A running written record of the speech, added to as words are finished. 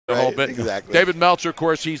a whole bit. Exactly. David Meltzer, of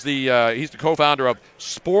course, he's the co-founder of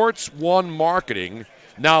Sports One Marketing.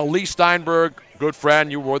 Now, Lee Steinberg, good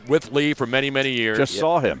friend. You were with Lee for many, many years. Just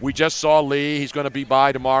saw him. We just saw Lee. He's going to be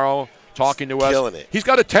by tomorrow talking to us. Killing it. He's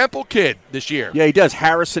got a Temple kid this year. Yeah, he does.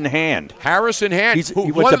 Harrison Hand. Harrison Hand.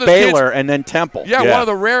 He went to Baylor and then Temple. Yeah, one of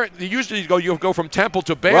the rare. Usually you go from Temple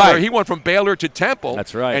to Baylor. Right. He went from Baylor to Temple.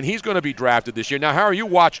 That's right. And he's going to be drafted this year. Now, Harry, you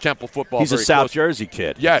watch Temple football. He's a very South close. Jersey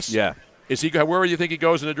kid. Yes. Yeah. Is he? Where do you think he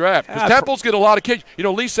goes in the draft? Because Temple's get a lot of kids.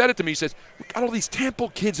 Lee said it to me. He says, "We got all these Temple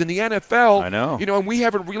kids in the NFL." I know. And we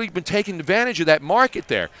haven't really been taking advantage of that market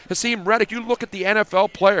there. Hakeem Reddick, you look at the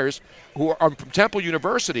NFL players who are from Temple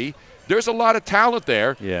University. There's a lot of talent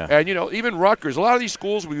there. Yeah. And, even Rutgers, a lot of these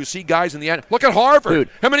schools where you see guys in the NFL. Look at Harvard. Dude.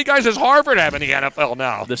 How many guys does Harvard have in the NFL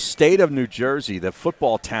now? The state of New Jersey, the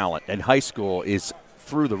football talent in high school is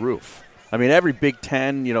through the roof. I mean, every Big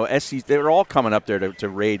Ten, SEC, they're all coming up there to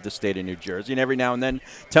raid the state of New Jersey. And every now and then,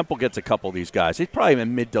 Temple gets a couple of these guys. He's probably a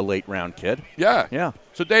mid to late round kid. Yeah. Yeah.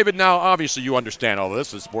 So, David, now, obviously, you understand all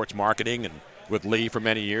this, the sports marketing and with Lee for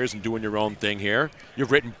many years and doing your own thing here.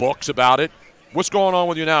 You've written books about it. What's going on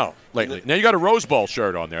with you now lately? Now you got a Rose Bowl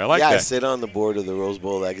shirt on there. I like that. Yeah, I sit on the board of the Rose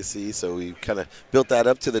Bowl legacy, so we kind of built that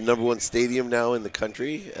up to the #1 stadium now in the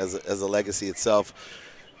country as a legacy itself.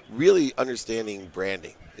 Really understanding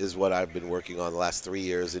branding is what I've been working on the last 3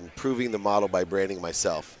 years, and improving the model by branding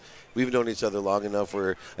myself. We've known each other long enough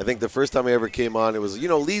where I think the first time I ever came on, it was,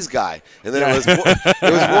 Lee's guy. And then it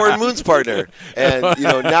was Warren Moon's partner. And,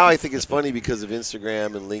 now I think it's funny because of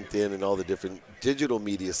Instagram and LinkedIn and all the different digital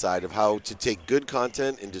media side of how to take good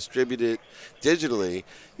content and distribute it digitally.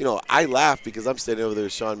 I laugh because I'm standing over there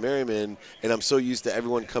with Sean Merriman, and I'm so used to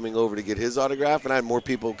everyone coming over to get his autograph, and I have more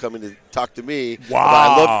people coming to talk to me.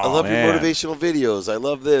 Wow. I love your motivational videos. I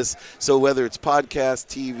love this. So whether it's podcast,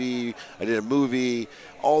 TV, I did a movie,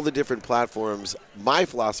 all the different platforms, my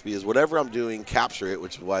philosophy is whatever I'm doing, capture it,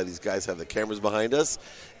 which is why these guys have the cameras behind us,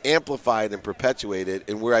 amplify it and perpetuate it.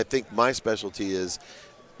 And where I think my specialty is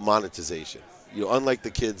monetization. Unlike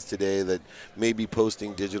the kids today that may be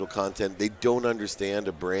posting digital content, they don't understand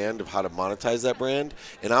a brand of how to monetize that brand.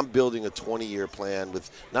 And I'm building a 20-year plan with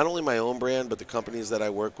not only my own brand, but the companies that I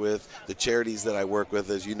work with, the charities that I work with.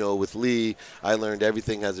 As you know, with Lee, I learned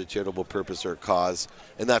everything has a charitable purpose or a cause.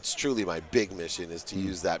 And that's truly my big mission, is to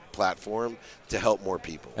use that platform to help more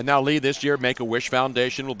people. And now, Lee, this year, Make-A-Wish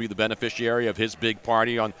Foundation will be the beneficiary of his big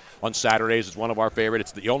party on Saturdays. It's one of our favorite.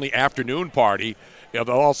 It's the only afternoon party of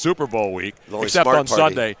all Super Bowl week, except on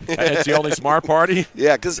Sunday. It's the only smart party?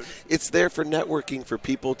 Yeah, because it's there for networking, for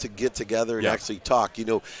people to get together and actually talk.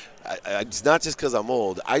 It's not just because I'm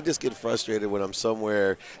old. I just get frustrated when I'm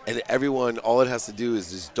somewhere and everyone, all it has to do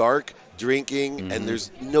is just dark, drinking, and there's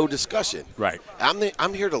no discussion. Right.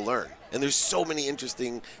 I'm here to learn. And there's so many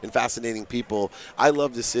interesting and fascinating people. I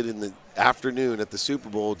love to sit in the afternoon at the Super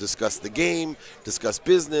Bowl, discuss the game, discuss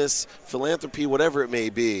business, philanthropy, whatever it may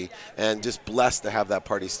be, and just blessed to have that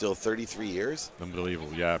party still 33 years.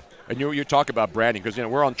 Unbelievable, yeah. And you talk about branding because,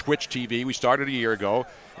 we're on Twitch TV. We started a year ago.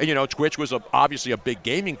 And, Twitch was obviously a big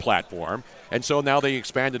gaming platform. And so now they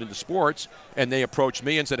expanded into sports, and they approached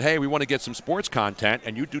me and said, hey, we want to get some sports content,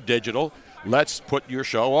 and you do digital. Let's put your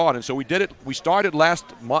show on. And so we did it. We started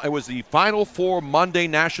it was the Final Four Monday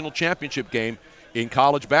National Championship game in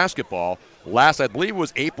college basketball. I believe it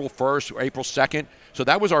was April 1st or April 2nd. So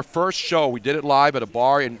that was our first show. We did it live at a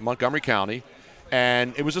bar in Montgomery County.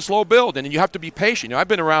 And it was a slow build, and you have to be patient. I've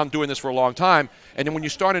been around doing this for a long time, and then when you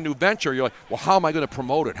start a new venture, you're like, well, how am I going to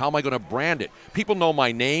promote it? How am I going to brand it? People know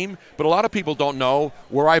my name, but a lot of people don't know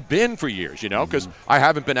where I've been for years, because I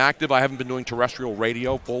haven't been active. I haven't been doing terrestrial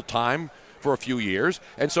radio full-time for a few years,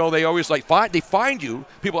 and so they always they find you.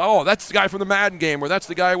 People, oh, that's the guy from the Madden game, or that's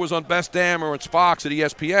the guy who was on Best Damn, or it's Fox at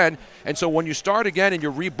ESPN. And so when you start again and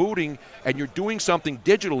you're rebooting and you're doing something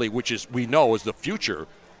digitally, which we know is the future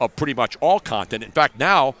of pretty much all content. In fact,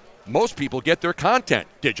 now most people get their content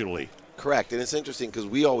digitally. Correct. And it's interesting because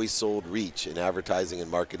we always sold reach in advertising and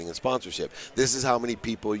marketing and sponsorship. This is how many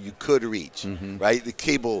people you could reach, right? The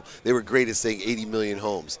cable, they were great at saying 80 million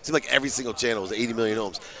homes. It seemed like every single channel was 80 million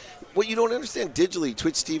homes. What you don't understand, digitally,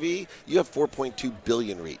 Twitch TV, you have 4.2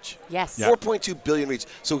 billion reach. Yes. Yeah. 4.2 billion reach.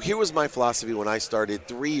 So here was my philosophy when I started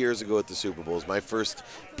 3 years ago at the Super Bowl. It was my first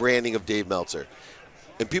branding of Dave Meltzer.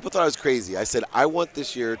 And people thought I was crazy. I said, I want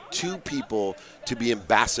this year 2 people to be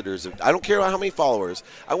ambassadors. I don't care about how many followers.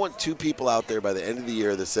 I want 2 people out there by the end of the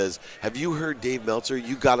year that says, have you heard Dave Meltzer?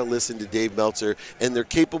 You got to listen to Dave Meltzer. And they're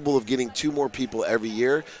capable of getting 2 more people every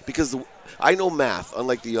year because I know math,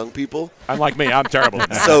 unlike the young people. Unlike me, I'm terrible at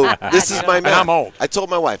math. So this is my math. And I'm old. I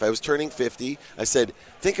told my wife, I was turning 50. I said,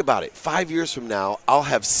 think about it. 5 years from now, I'll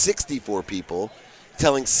have 64 people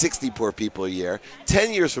telling 60 poor people a year.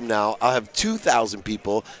 10 years from now, I'll have 2,000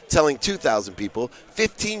 people telling 2,000 people.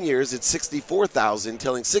 15 years, it's 64,000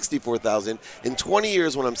 telling 64,000. In 20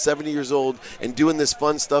 years, when I'm 70 years old and doing this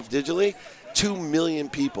fun stuff digitally, 2 million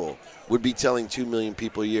people would be telling 2 million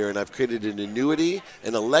people a year, and I've created an annuity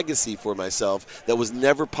and a legacy for myself that was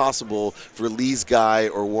never possible for Lee's guy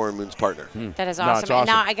or Warren Moon's partner. That is No, awesome. it's And awesome.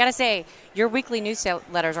 now, I got to say, your weekly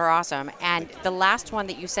newsletters are awesome. And the last one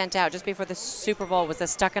that you sent out just before the Super Bowl was the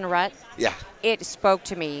Stuck in a Rut. Yeah. It spoke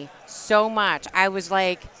to me so much. I was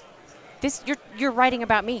like, "This, you're writing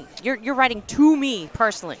about me. You're writing to me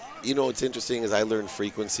personally." You know what's interesting is I learned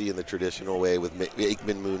frequency in the traditional way with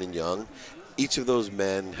Aikman, Moon, and Young. Each of those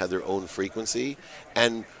men had their own frequency,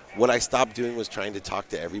 and what I stopped doing was trying to talk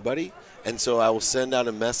to everybody. And so I will send out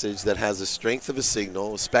a message that has the strength of a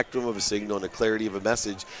signal, a spectrum of a signal, and a clarity of a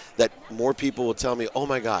message that more people will tell me, oh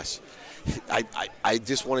my gosh, I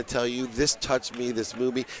just want to tell you, this touched me, this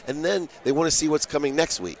moved me, and then they want to see what's coming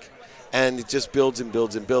next week. And it just builds and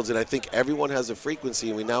builds and builds. And I think everyone has a frequency,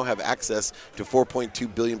 and we now have access to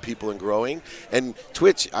 4.2 billion people and growing. And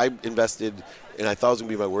Twitch, I invested, and I thought it was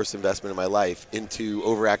going to be my worst investment in my life, into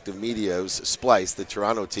Overactive Media's Splice, the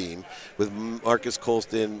Toronto team, with Marcus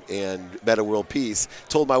Colston and Meta World Peace.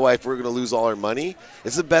 Told my wife we're going to lose all our money.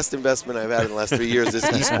 It's the best investment I've had in the last 3 years, this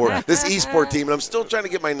esport team. And I'm still trying to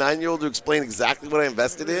get my 9-year-old to explain exactly what I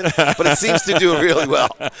invested in, but it seems to do really well.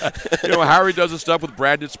 You know, Harry does this stuff with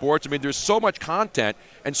branded sports. I mean, there's so much content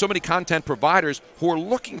and so many content providers who are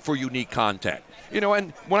looking for unique content. You know,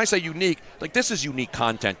 and when I say unique, like this is unique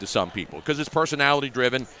content to some people because it's personality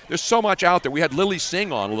driven. There's so much out there. We had Lily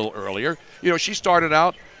Singh on a little earlier. You know, she started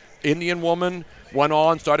out, Indian woman, went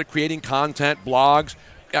on, started creating content, blogs,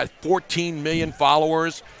 got 14 million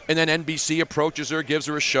followers, and then NBC approaches her, gives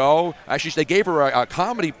her a show. Actually, they gave her a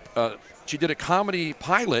comedy, she did a comedy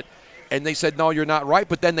pilot, and they said, no, you're not right.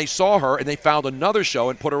 But then they saw her, and they found another show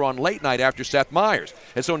and put her on late night after Seth Meyers.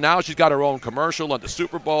 And so now she's got her own commercial on the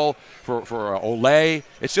Super Bowl for Olay.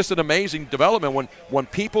 It's just an amazing development. When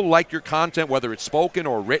people like your content, whether it's spoken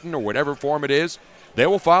or written or whatever form it is, they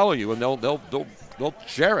will follow you, and they'll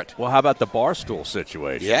share it. Well, how about the Barstool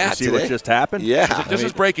situation? Yeah, you see what just happened? Yeah. This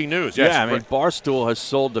is breaking news. Yes. Yeah, I mean, Barstool has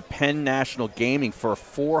sold to Penn National Gaming for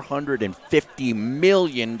 $450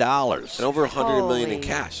 million. And over $100 million in Holy.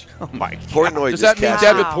 cash. Oh, my God. Portnoy Does just that mean cashed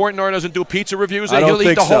David out. Portnoy doesn't do pizza reviews? I don't He'll eat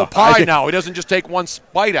think the whole so. pie now. He doesn't just take one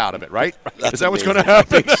bite out of it, right? That's Is that what's amazing. going to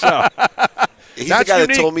happen? He's That's the guy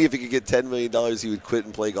unique. that told me if he could get $10 million, he would quit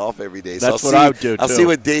and play golf every day. So That's I'll what I would do, I'll too. see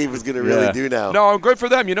what Dave is going to really Yeah. do now. No, good for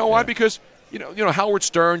them. You know why? Because you know Howard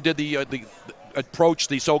Stern did the approach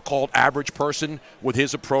the so-called average person with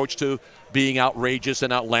his approach to being outrageous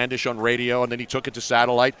and outlandish on radio, and then he took it to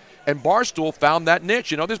satellite. And Barstool found that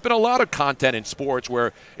niche. You know, there's been a lot of content in sports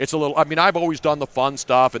where it's a little. I mean, I've always done the fun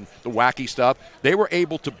stuff and the wacky stuff. They were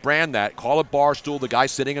able to brand that, call it Barstool, the guy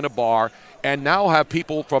sitting in a bar, and now have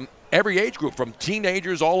people from every age group, from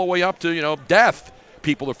teenagers all the way up to death.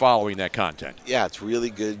 People are following that content. Yeah, it's really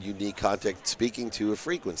good, unique content speaking to a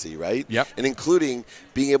frequency, right? Yep. And including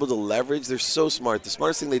being able to leverage. They're so smart. The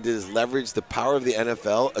smartest thing they did is leverage the power of the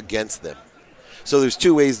NFL against them. So there's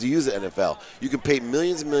two ways to use the NFL. You can pay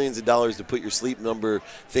millions and millions of dollars to put your sleep number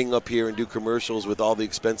thing up here and do commercials with all the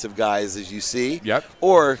expensive guys as you see. Yep.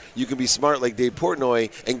 Or you can be smart like Dave Portnoy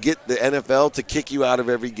and get the NFL to kick you out of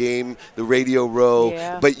every game, the radio row,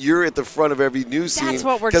 Yeah. but you're at the front of every news scene That's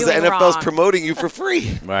what we're because the doing NFL's wrong. promoting you for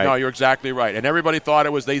free. Right. No, you're exactly right. And everybody thought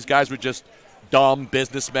it was these guys were just dumb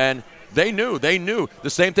businessmen. They knew. The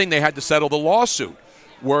same thing, they had to settle the lawsuit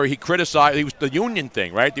where he criticized, it was the union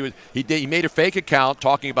thing, right? He made a fake account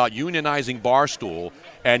talking about unionizing Barstool,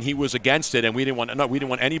 and he was against it, and we didn't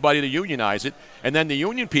want anybody to unionize it. And then the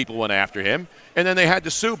union people went after him, and then they had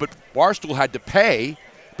to sue, but Barstool had to pay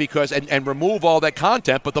because and remove all that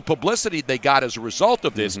content. But the publicity they got as a result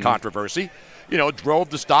of this controversy,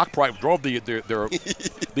 drove the stock price, drove the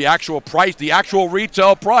actual price, the actual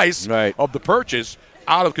retail price Right. of the purchase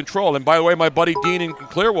out of control. And by the way, my buddy Dean in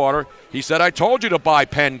Clearwater, he said, I told you to buy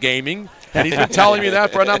Penn Gaming. And he's been telling me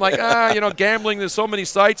that and I'm like, gambling, there's so many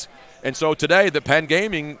sites. And so today, the Penn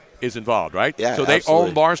Gaming is involved, right? Yeah, so they absolutely.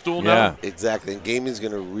 own Barstool now? Yeah. Exactly. And gaming's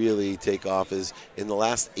going to really take off as in the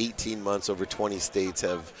last 18 months, over 20 states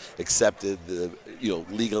have accepted the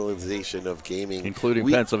legalization of gaming. Including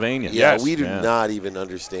Pennsylvania. Yeah, Yes. we do Yeah. not even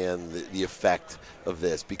understand the effect of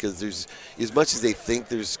this because there's, as much as they think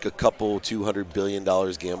there's a couple $200 billion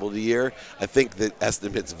gambled a year, I think the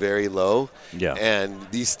estimate's very low. Yeah. And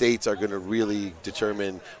these states are going to really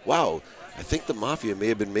determine, wow, I think the Mafia may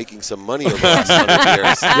have been making some money over the last 100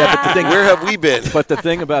 years. Yeah, but the thing, where have we been? But the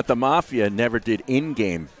thing about the Mafia never did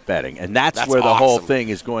in-game betting, and that's where the awesome. whole thing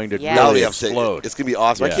is going to Yes. really I'm saying explode. it's going to be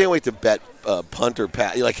awesome. Yeah. I can't wait to bet punt or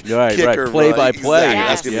pass, like Right, kicker, play by play. Exactly.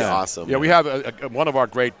 That's going to Yes. be awesome. Yeah, we have one of our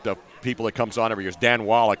great people that comes on every year is Dan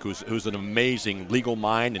Wallach, who's an amazing legal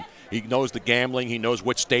mind, and he knows the gambling. He knows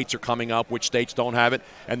which states are coming up, which states don't have it.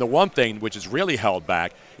 And the one thing which is really held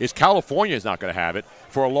back is California is not going to have it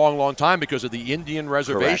for a long, long time because of the Indian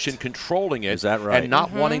reservation controlling it. Is that right? And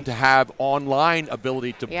not wanting to have online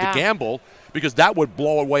ability to Yeah. gamble, because that would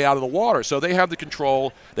blow it way out of the water. So they have the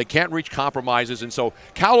control. They can't reach compromises. And so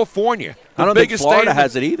California, the I don't think biggest Florida state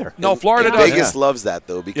has it either. No, Florida And does. Vegas loves that,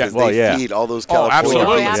 though, because Well, they yeah. feed all those Oh, California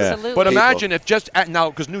absolutely. Oh, people. absolutely. But imagine if now,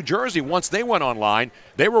 because New Jersey, once they went online,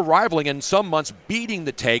 they were rivaling and in some months beating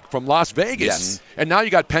the take from Las Vegas. Yes. And now you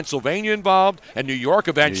got Pennsylvania involved, and New York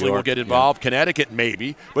eventually New will York, get involved, Connecticut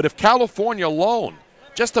maybe. But if California alone,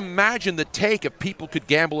 just imagine the take if people could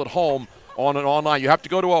gamble at home on an online. You have to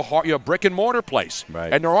go to a brick and mortar place.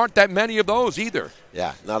 Right. And there aren't that many of those either.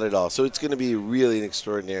 Yeah, not at all. So it's going to be really an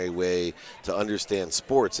extraordinary way to understand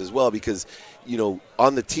sports as well because,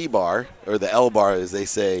 on the T-bar, or the L-bar as they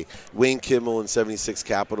say, Wayne Kimmel and 76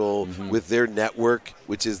 Capital with their network,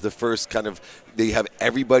 which is the first kind of, they have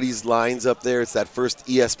everybody's lines up there. It's that first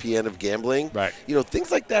ESPN of gambling. Right.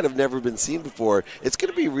 Things like that have never been seen before. It's going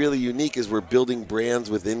to be really unique as we're building brands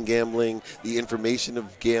within gambling, the information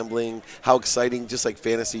of gambling, how exciting, just like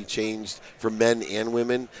fantasy changed for men and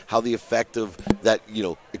women, how the effect of that,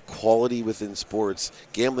 equality within sports,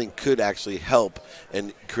 gambling could actually help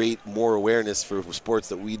and create more awareness for sports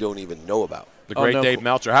that we don't even know about. The great no. Dave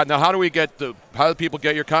Meltzer. How do people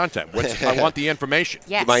get your content? I want the information.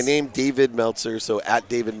 Yes. My name, David Meltzer, so at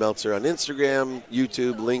David Meltzer on Instagram,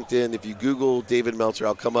 YouTube, LinkedIn. If you Google David Meltzer,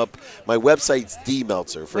 I'll come up. My website's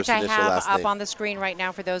DMeltzer, first Which I initial, have last up name. on the screen right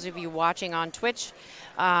now for those of you watching on Twitch.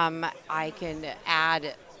 I can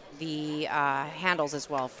add the handles as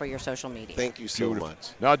well for your social media. Thank you so Beautiful. much.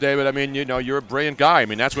 No, David, I mean, you're a brilliant guy. I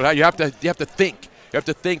mean, that's what you have to think. You have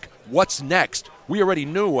to think what's next. We already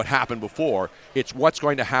knew what happened before. It's what's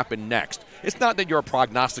going to happen next. It's not that you're a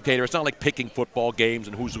prognosticator. It's not like picking football games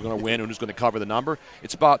and who's going to win and who's going to cover the number.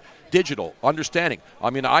 It's about digital, understanding. I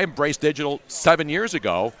mean, I embraced digital 7 years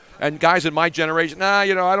ago, and guys in my generation, I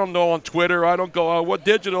don't know on Twitter. I don't go, what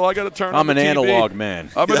digital? I got to turn on I'm the an TV. analog man.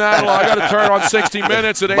 I'm an analog. I got to turn on 60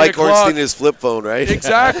 Minutes at 8 Mike o'clock. Ornstein, his flip phone, right?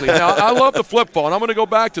 Exactly. Now, I love the flip phone. I'm going to go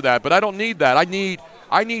back to that, but I don't need that.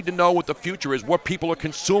 I need to know what the future is, what people are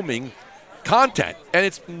consuming content. And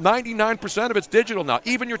it's 99% of it's digital now.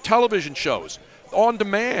 Even your television shows, on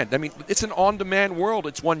demand. I mean, it's an on-demand world.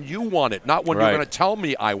 It's when you want it, not when Right. you're going to tell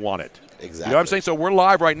me I want it. Exactly. You know what I'm saying? So we're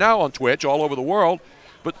live right now on Twitch all over the world,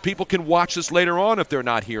 but people can watch this later on if they're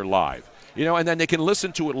not here live. And then they can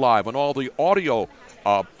listen to it live on all the audio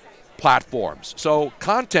platforms. So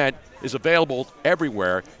content is available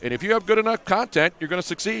everywhere, and if you have good enough content, you're going to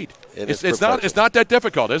succeed. And It's it's not that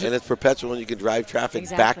difficult, is And it? it's perpetual, and you can drive traffic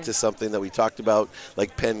back Exactly. to something that we talked about,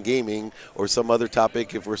 like Penn Gaming or some other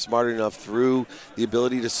topic. If we're smart enough through the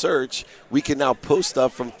ability to search, we can now post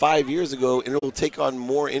stuff from 5 years ago, and it will take on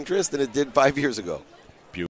more interest than it did 5 years ago.